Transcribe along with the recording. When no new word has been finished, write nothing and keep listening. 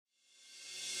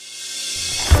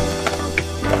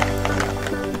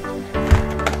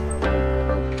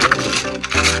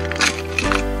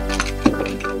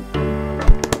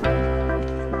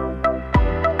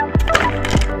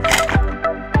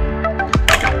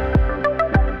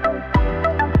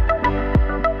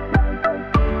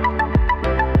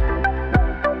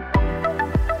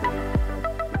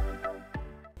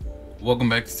Welcome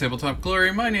back to Tabletop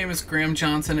Glory. My name is Graham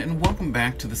Johnson, and welcome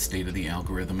back to the State of the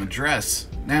Algorithm address.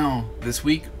 Now, this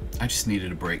week, I just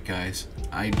needed a break, guys.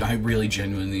 I really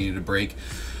genuinely needed a break.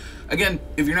 Again,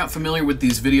 if you're not familiar with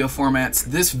these video formats,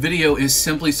 this video is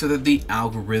simply so that the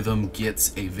algorithm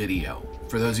gets a video.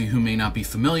 For those of you who may not be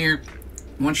familiar,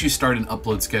 once you start an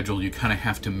upload schedule, you kind of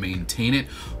have to maintain it,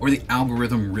 or the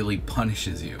algorithm really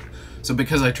punishes you. So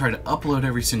because I try to upload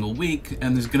every single week,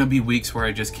 and there's going to be weeks where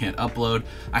I just can't upload,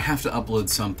 I have to upload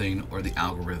something or the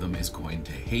algorithm is going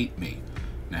to hate me.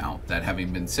 Now, that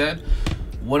having been said,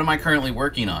 what am I currently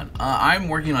working on? I'm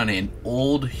working on an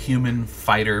old human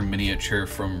fighter miniature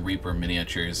from Reaper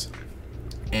Miniatures.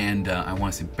 And I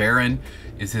want to say Baron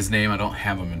is his name. I don't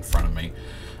have him in front of me.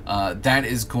 That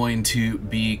is going to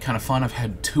be kind of fun. I've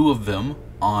had 2 of them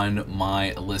on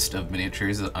my list of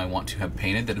miniatures that I want to have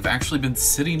painted that have actually been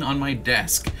sitting on my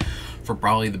desk for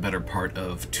probably the better part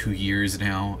of 2 years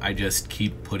now. I just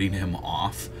keep putting him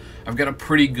off. I've got a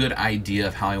pretty good idea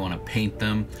of how I want to paint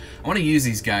them. I want to use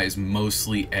these guys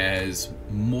mostly as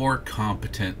more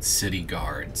competent city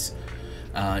guards.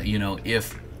 You know,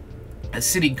 if a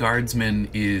city guardsman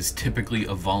is typically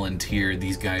a volunteer,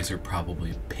 these guys are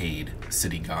probably paid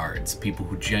city guards, people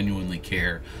who genuinely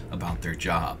care about their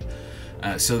job.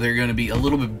 So they're going to be a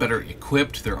little bit better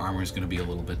equipped, their armor is going to be a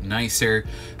little bit nicer,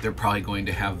 they're probably going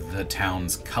to have the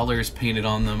town's colors painted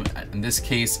on them. In this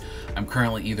case, I'm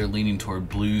currently either leaning toward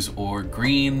blues or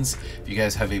greens. If you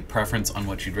guys have a preference on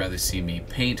what you'd rather see me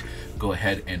paint, go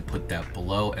ahead and put that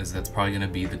below, as that's probably going to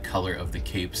be the color of the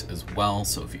capes as well.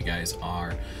 So if you guys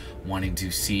are wanting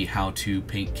to see how to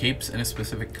paint capes in a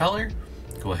specific color,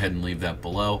 go ahead and leave that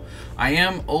below. I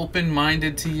am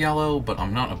open-minded to yellow, but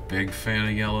I'm not a big fan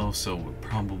of yellow, so we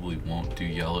probably won't do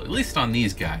yellow, at least on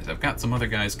these guys. I've got some other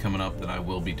guys coming up that I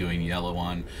will be doing yellow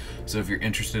on, so if you're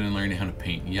interested in learning how to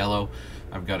paint yellow,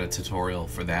 I've got a tutorial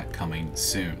for that coming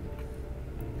soon.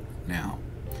 Now,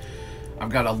 I've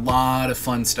got a lot of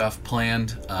fun stuff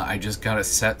planned. I just got to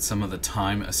set some of the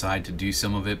time aside to do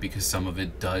some of it, because some of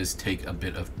it does take a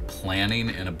bit of planning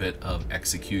and a bit of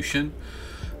execution.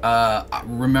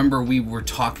 Remember, we were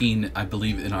talking, I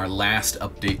believe, in our last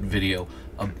update video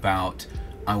about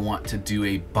I want to do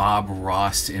a Bob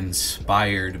Ross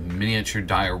inspired miniature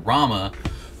diorama,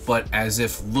 but as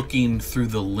if looking through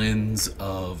the lens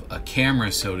of a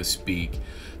camera, so to speak,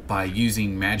 by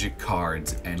using magic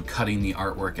cards and cutting the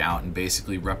artwork out and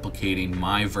basically replicating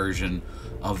my version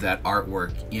of that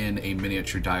artwork in a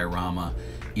miniature diorama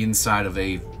inside of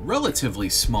a relatively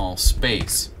small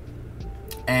space.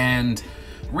 And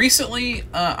recently,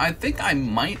 I think I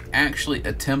might actually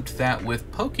attempt that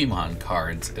with Pokemon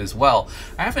cards as well.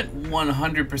 I haven't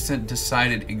 100%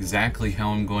 decided exactly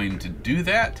how I'm going to do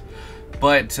that,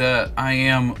 but I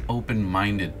am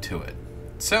open-minded to it.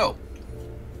 So,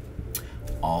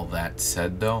 all that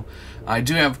said though, I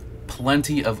do have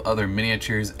plenty of other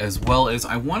miniatures, as well as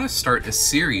I want to start a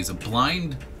series, a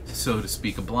blind, so to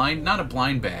speak, a blind, not a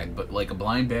blind bag, but like a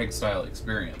blind bag style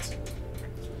experience.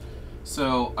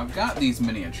 So I've got these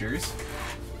miniatures.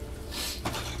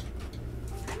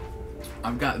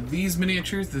 I've got these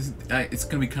miniatures. It's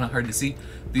going to be kind of hard to see.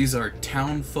 These are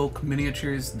Townfolk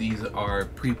miniatures. These are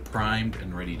pre-primed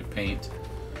and ready to paint.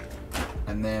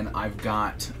 And then I've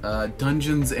got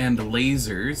Dungeons and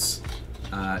Lasers.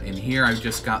 In here I've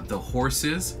just got the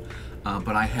horses,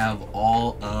 but I have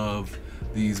all of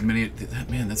these man,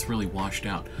 that's really washed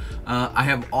out. I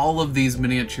have all of these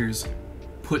miniatures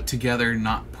put together,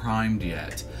 not primed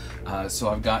yet. So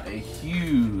I've got a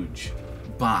huge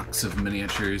box of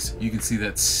miniatures. You can see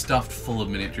that's stuffed full of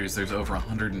miniatures. There's over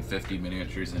 150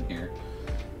 miniatures in here.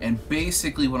 And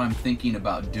basically what I'm thinking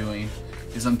about doing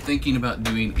is I'm thinking about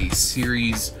doing a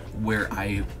series where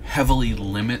I heavily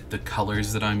limit the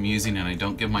colors that I'm using and I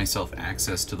don't give myself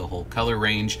access to the whole color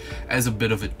range, as a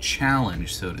bit of a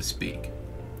challenge, so to speak.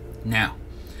 Now,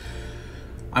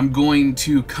 I'm going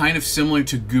to, kind of similar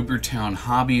to Goobertown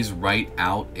Hobbies, write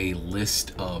out a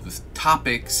list of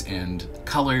topics and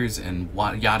colors and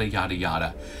yada yada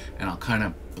yada, and I'll kind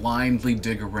of blindly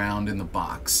dig around in the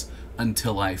box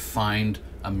until I find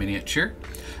a miniature,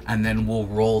 and then we'll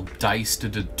roll dice to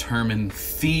determine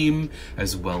theme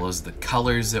as well as the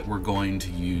colors that we're going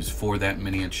to use for that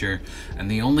miniature.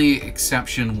 And the only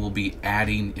exception we'll be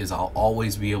adding is I'll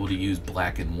always be able to use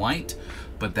black and white,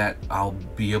 but that I'll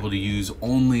be able to use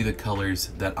only the colors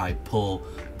that I pull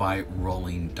by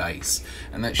rolling dice.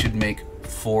 And that should make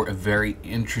for a very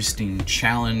interesting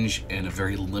challenge and a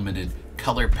very limited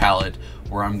color palette,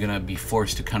 where I'm gonna be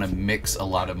forced to kind of mix a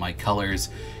lot of my colors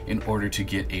in order to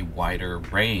get a wider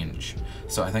range.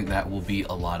 So I think that will be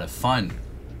a lot of fun.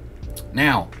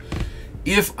 Now,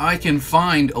 if I can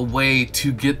find a way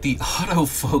to get the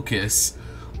autofocus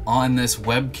on this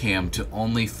webcam to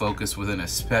only focus within a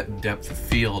set depth of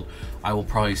field, I will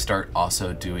probably start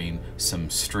also doing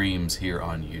some streams here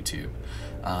on YouTube.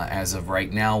 As of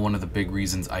right now, one of the big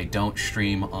reasons I don't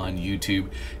stream on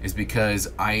YouTube is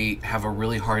because I have a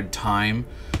really hard time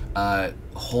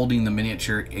holding the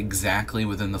miniature exactly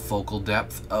within the focal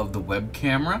depth of the web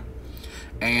camera,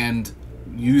 and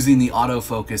using the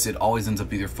autofocus, it always ends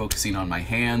up either focusing on my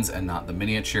hands and not the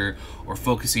miniature, or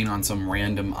focusing on some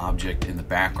random object in the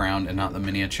background and not the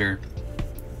miniature.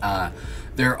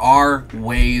 There are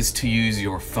ways to use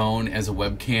your phone as a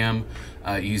webcam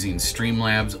using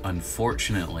Streamlabs.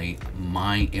 Unfortunately,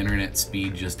 my internet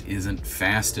speed just isn't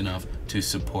fast enough to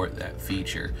support that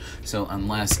feature. So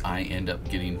unless I end up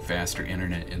getting faster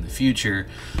internet in the future,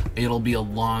 it'll be a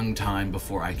long time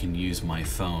before I can use my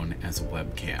phone as a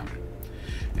webcam.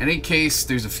 In any case,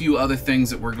 there's a few other things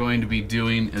that we're going to be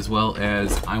doing, as well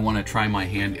as I want to try my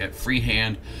hand at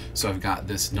freehand. So I've got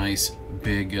this nice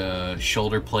big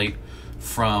shoulder plate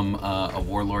from a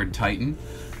Warlord Titan.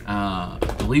 I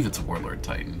believe it's a Warlord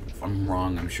Titan. If I'm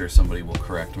wrong, I'm sure somebody will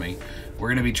correct me. We're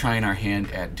going to be trying our hand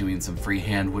at doing some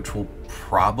freehand, which will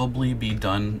probably be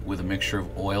done with a mixture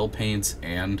of oil paints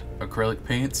and acrylic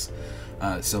paints.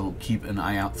 So keep an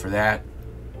eye out for that.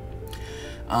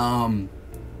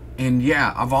 And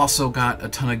yeah, I've also got a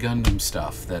ton of Gundam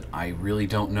stuff that I really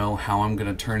don't know how I'm going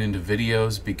to turn into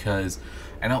videos, because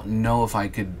I don't know if I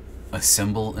could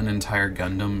assemble an entire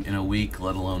Gundam in a week,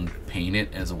 let alone paint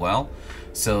it as well.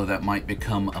 So that might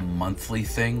become a monthly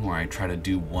thing where I try to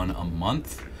do one a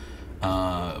month.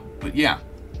 But yeah,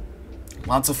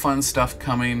 lots of fun stuff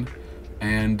coming.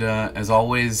 And as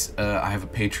always, I have a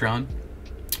Patreon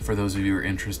for those of you who are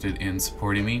interested in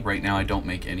supporting me. Right now I don't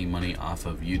make any money off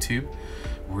of YouTube.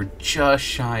 We're just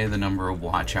shy of the number of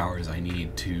watch hours I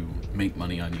need to make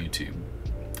money on YouTube.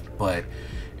 But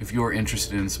if you're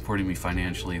interested in supporting me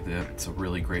financially, that's a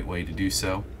really great way to do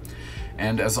so.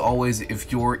 And as always,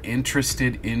 if you're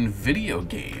interested in video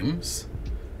games,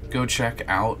 go check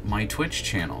out my Twitch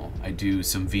channel. I do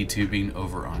some VTubing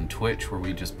over on Twitch where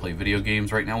we just play video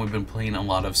games. Right now we've been playing a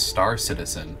lot of Star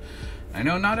Citizen. I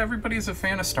know not everybody's a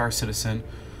fan of Star Citizen,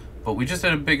 but we just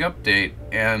had a big update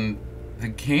and the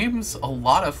game's a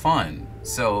lot of fun.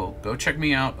 So go check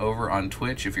me out over on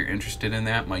Twitch if you're interested in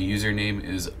that. My username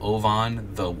is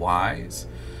Ovan the Wise.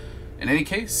 In any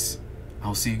case,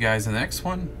 I'll see you guys in the next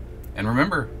one. And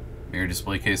remember, may your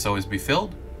display case always be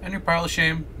filled and your pile of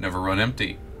shame never run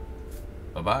empty.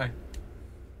 Bye-bye.